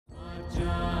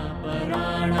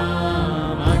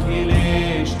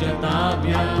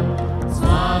Jatavyam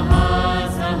Swaha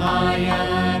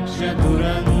Sahayaksha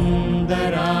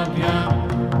Durandarabhyam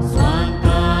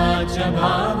Swanta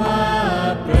Chabhava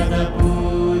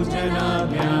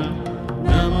Pradapujanabhyam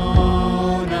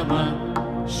Namo Namah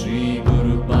Shri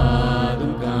Guru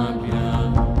Padukabhyam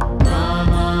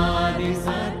Namadi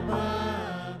Sarva.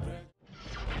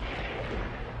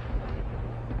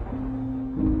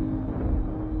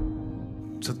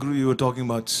 Sadhguru, you were talking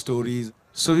about stories.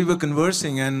 So we were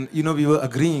conversing and, we were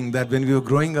agreeing that when we were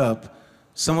growing up,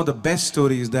 some of the best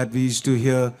stories that we used to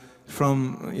hear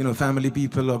from, family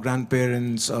people or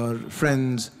grandparents or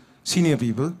friends, senior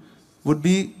people, would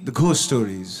be the ghost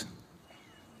stories.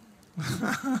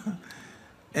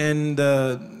 And,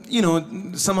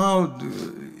 somehow,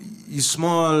 you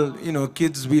small,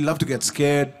 kids, we love to get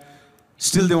scared.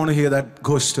 Still they want to hear that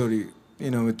ghost story.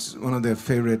 It's one of their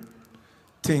favorite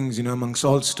things, amongst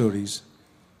all stories.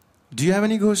 Do you have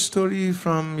any ghost story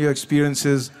from your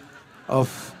experiences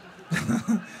of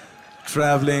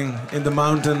traveling in the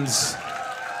mountains?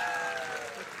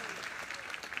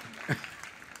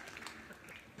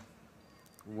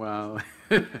 Wow,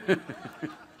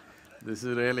 this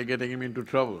is really getting him into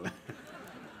trouble.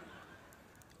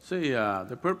 See,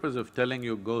 the purpose of telling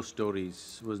you ghost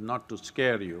stories was not to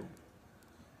scare you,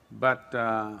 but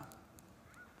to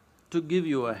give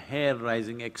you a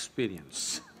hair-raising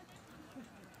experience.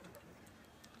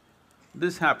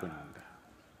 This happened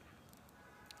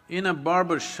in a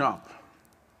barber shop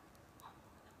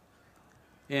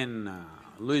in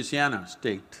Louisiana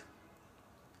state.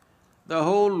 The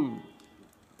whole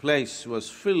place was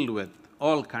filled with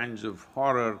all kinds of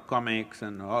horror comics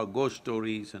and ghost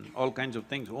stories and all kinds of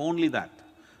things, only that.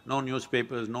 No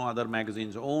newspapers, no other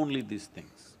magazines, only these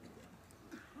things.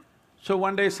 So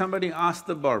one day somebody asked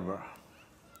the barber,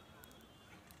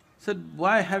 said,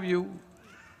 "Why have you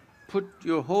put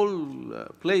your whole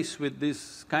place with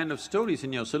these kind of stories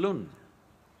in your saloon?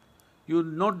 You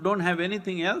don't have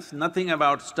anything else, nothing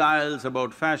about styles,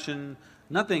 about fashion,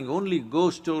 nothing, only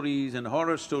ghost stories and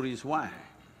horror stories, why?"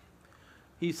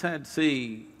 He said,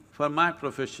 "See, for my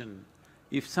profession,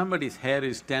 if somebody's hair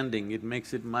is standing, it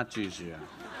makes it much easier."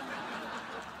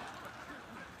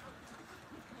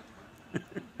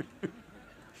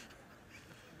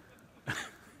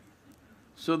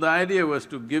 So the idea was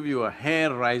to give you a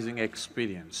hair-raising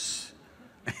experience,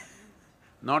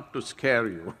 not to scare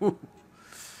you.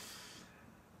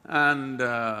 And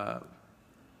I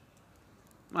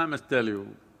must tell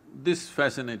you, this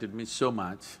fascinated me so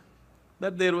much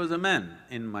that there was a man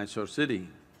in Mysore city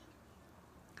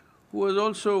who was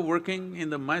also working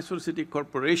in the Mysore City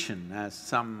Corporation as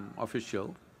some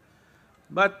official,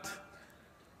 but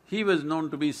he was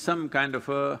known to be some kind of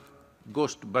a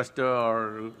ghost buster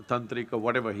or tantric or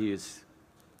whatever he is.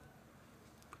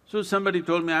 So somebody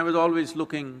told me, I was always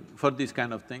looking for these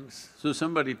kind of things, so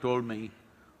somebody told me,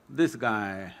 this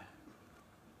guy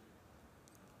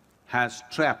has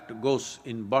trapped ghosts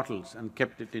in bottles and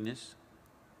kept it in his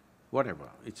whatever,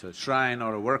 it's a shrine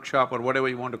or a workshop or whatever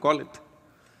you want to call it.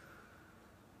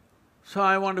 So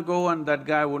I want to go and that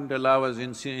guy wouldn't allow us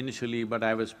initially, but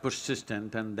I was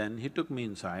persistent and then he took me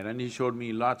inside and he showed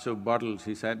me lots of bottles.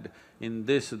 He said, in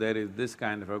this there is this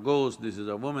kind of a ghost, this is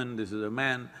a woman, this is a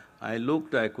man. I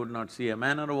looked, I could not see a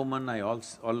man or a woman, I all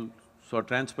saw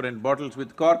transparent bottles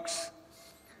with corks.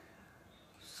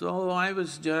 So I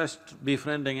was just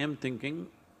befriending him thinking,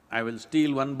 I will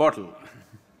steal one bottle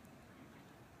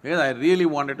because I really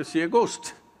wanted to see a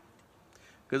ghost.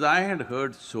 Because I had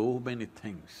heard so many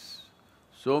things.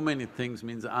 So many things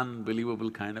means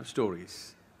unbelievable kind of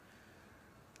stories.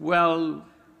 Well,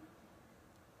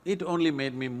 it only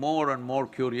made me more and more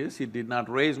curious. It did not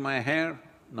raise my hair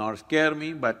nor scare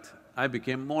me, but I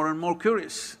became more and more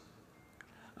curious.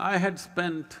 I had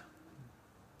spent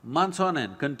months on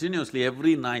end, continuously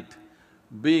every night,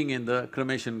 being in the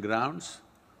cremation grounds,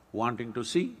 wanting to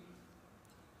see.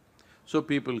 So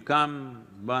people come,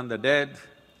 burn the dead,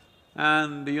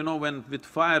 and when with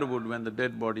firewood, when the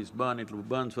dead bodies burn, it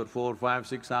burns for 4, 5,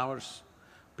 6 hours.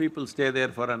 People stay there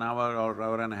for an hour or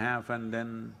hour and a half and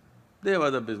then they have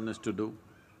other business to do.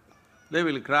 They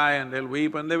will cry and they'll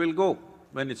weep and they will go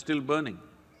when it's still burning.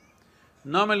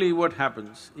 Normally what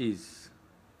happens is,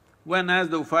 when as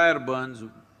the fire burns,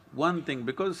 one thing,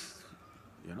 because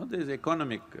there's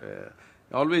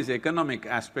always economic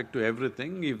aspect to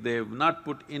everything. If they've not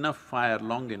put enough fire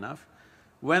long enough,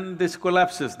 when this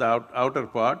collapses, the outer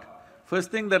part, first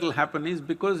thing that'll happen is,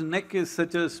 because neck is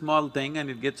such a small thing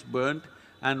and it gets burnt,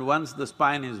 and once the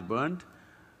spine is burnt,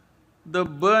 the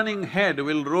burning head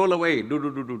will roll away,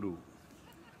 do-do-do-do-do.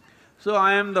 So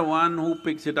I am the one who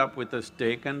picks it up with a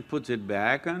stick and puts it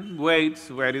back and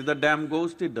waits, where is the damn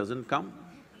ghost? It doesn't come.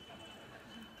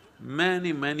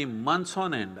 Many months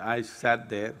on end, I sat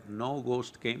there, no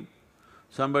ghost came.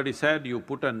 Somebody said, you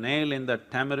put a nail in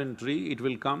that tamarind tree, it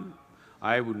will come.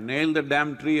 I would nail the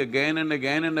damn tree again and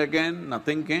again and again,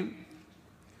 nothing came.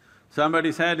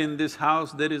 Somebody said, in this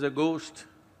house there is a ghost.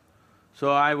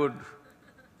 So I would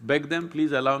beg them,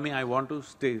 please allow me, I want to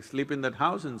sleep in that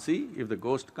house and see if the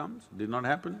ghost comes. Did not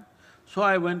happen. So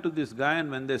I went to this guy,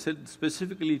 and when they said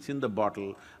specifically it's in the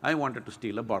bottle, I wanted to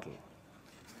steal a bottle.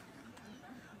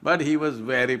 But he was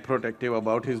very protective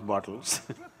about his bottles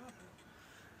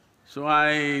So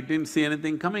I didn't see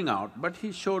anything coming out, but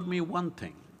he showed me one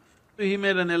thing. He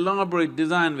made an elaborate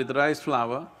design with rice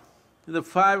flour. In the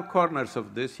 5 corners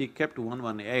of this, he kept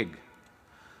one egg.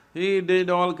 He did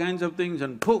all kinds of things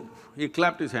and poof, he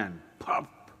clapped his hand, pop!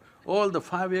 All the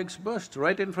 5 eggs burst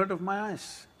right in front of my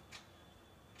eyes.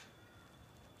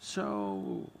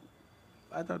 So,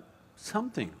 I thought,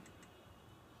 something.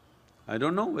 I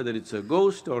don't know whether it's a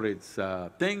ghost or it's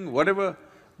a thing, whatever,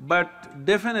 but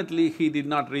definitely he did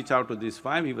not reach out to these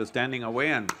 5, he was standing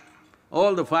away and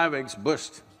all the 5 eggs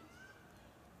burst.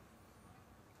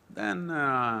 Then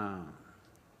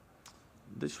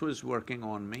this was working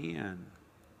on me, and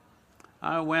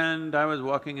I was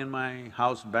walking in my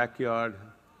house backyard,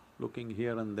 looking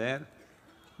here and there.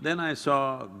 Then I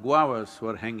saw guavas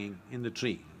were hanging in the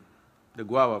tree, the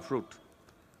guava fruit.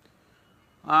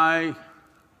 I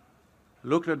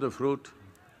looked at the fruit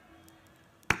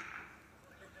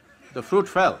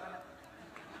fell.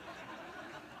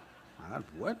 I thought,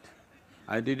 what?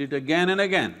 I did it again and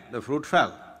again, the fruit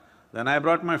fell. Then I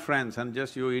brought my friends and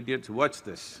just, you idiots, watch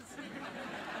this.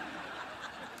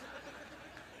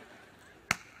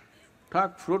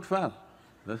 Talk, fruit fell.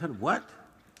 They said, what?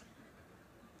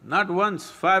 Not once,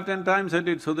 5, 10 times I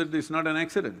did so that it's not an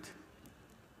accident.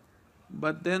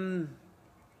 But then,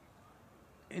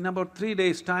 in about 3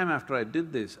 days' time after I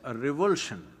did this, a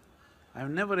revulsion,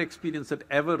 I've never experienced it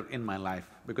ever in my life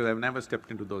because I've never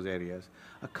stepped into those areas.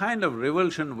 A kind of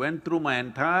revulsion went through my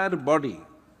entire body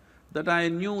that I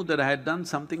knew that I had done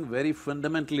something very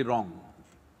fundamentally wrong.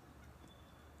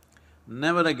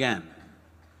 Never again.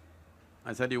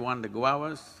 I said, you want the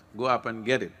guavas? Go up and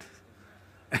get it.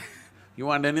 You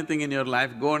want anything in your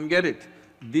life, go and get it.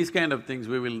 These kind of things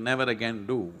we will never again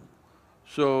do.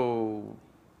 So,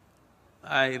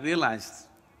 I realized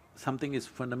something is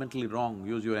fundamentally wrong,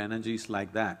 use your energies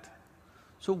like that.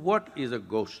 So what is a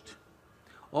ghost?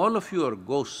 All of you are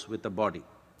ghosts with a body.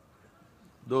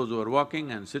 Those who are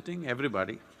walking and sitting,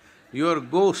 everybody, you are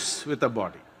ghosts with a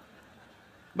body.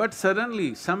 But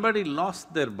suddenly somebody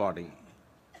lost their body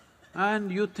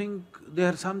and you think they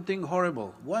are something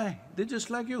horrible. Why? They're just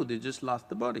like you, they just lost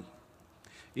the body.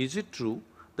 Is it true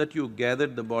that you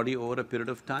gathered the body over a period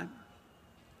of time?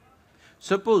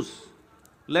 Suppose,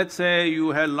 let's say you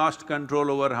had lost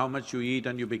control over how much you eat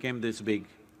and you became this big,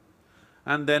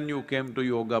 and then you came to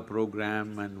yoga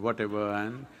program and whatever,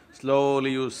 and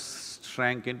slowly you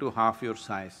shrank into half your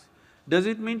size. Does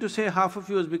it mean to say half of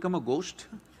you has become a ghost?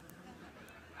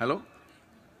 Hello?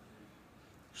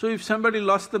 So if somebody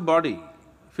lost the body,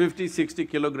 50, 60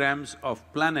 kilograms of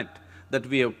planet that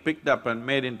we have picked up and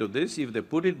made into this, if they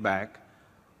put it back,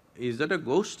 is that a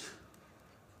ghost?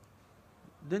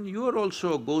 Then you are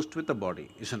also a ghost with a body,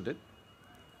 isn't it?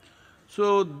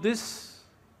 So this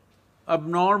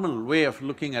abnormal way of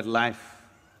looking at life,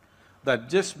 that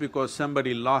just because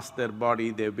somebody lost their body,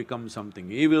 they've become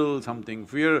something evil, something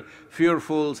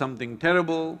fearful, something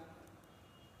terrible,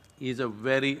 is a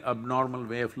very abnormal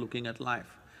way of looking at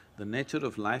life. The nature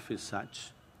of life is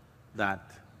such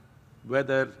that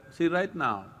whether… See, right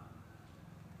now,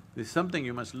 there's something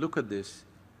you must look at this,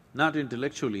 not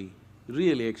intellectually,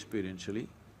 really experientially.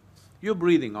 You're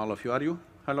breathing, all of you, are you?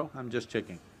 Hello? I'm just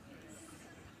checking.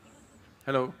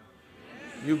 Hello?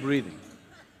 You're breathing.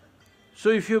 So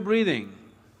if you're breathing,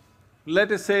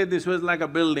 let us say this was like a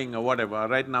building or whatever,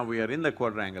 right now we are in the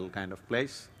quadrangle kind of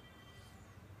place.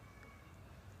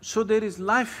 So there is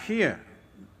life here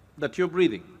that you're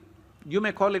breathing. You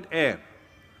may call it air,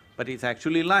 but it's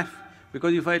actually life,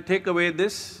 because if I take away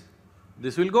this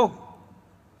will go.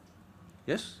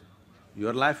 Yes?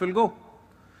 Your life will go.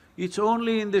 It's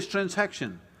only in this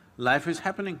transaction, life is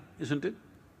happening, isn't it?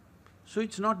 So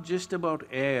it's not just about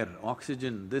air,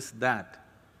 oxygen, this, that.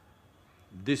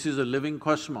 This is a living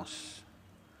cosmos.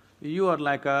 You are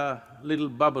like a little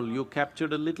bubble, you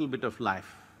captured a little bit of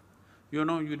life. You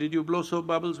know, did you blow soap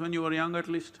bubbles when you were young at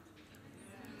least?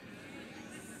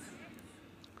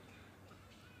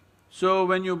 So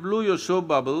when you blew your soap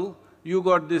bubble, you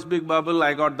got this big bubble,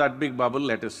 I got that big bubble,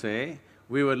 let us say.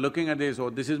 We were looking at this, oh,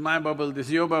 this is my bubble, this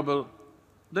is your bubble.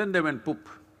 Then they went poop.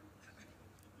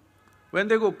 When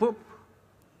they go poop,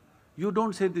 you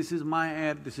don't say, this is my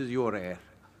air, this is your air,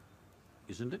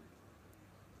 isn't it?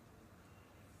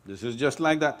 This is just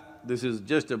like that. This is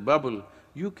just a bubble.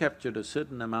 You captured a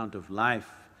certain amount of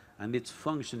life and it's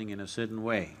functioning in a certain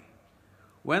way.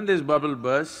 When this bubble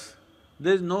bursts,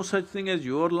 there's no such thing as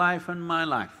your life and my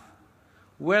life.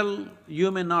 Well,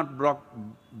 you may not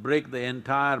break the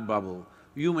entire bubble,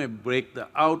 you may break the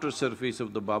outer surface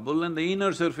of the bubble and the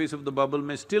inner surface of the bubble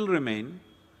may still remain.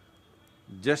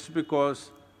 Just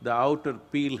because the outer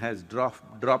peel has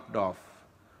dropped off,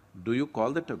 do you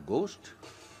call that a ghost?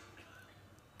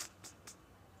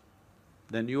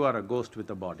 Then you are a ghost with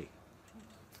a body.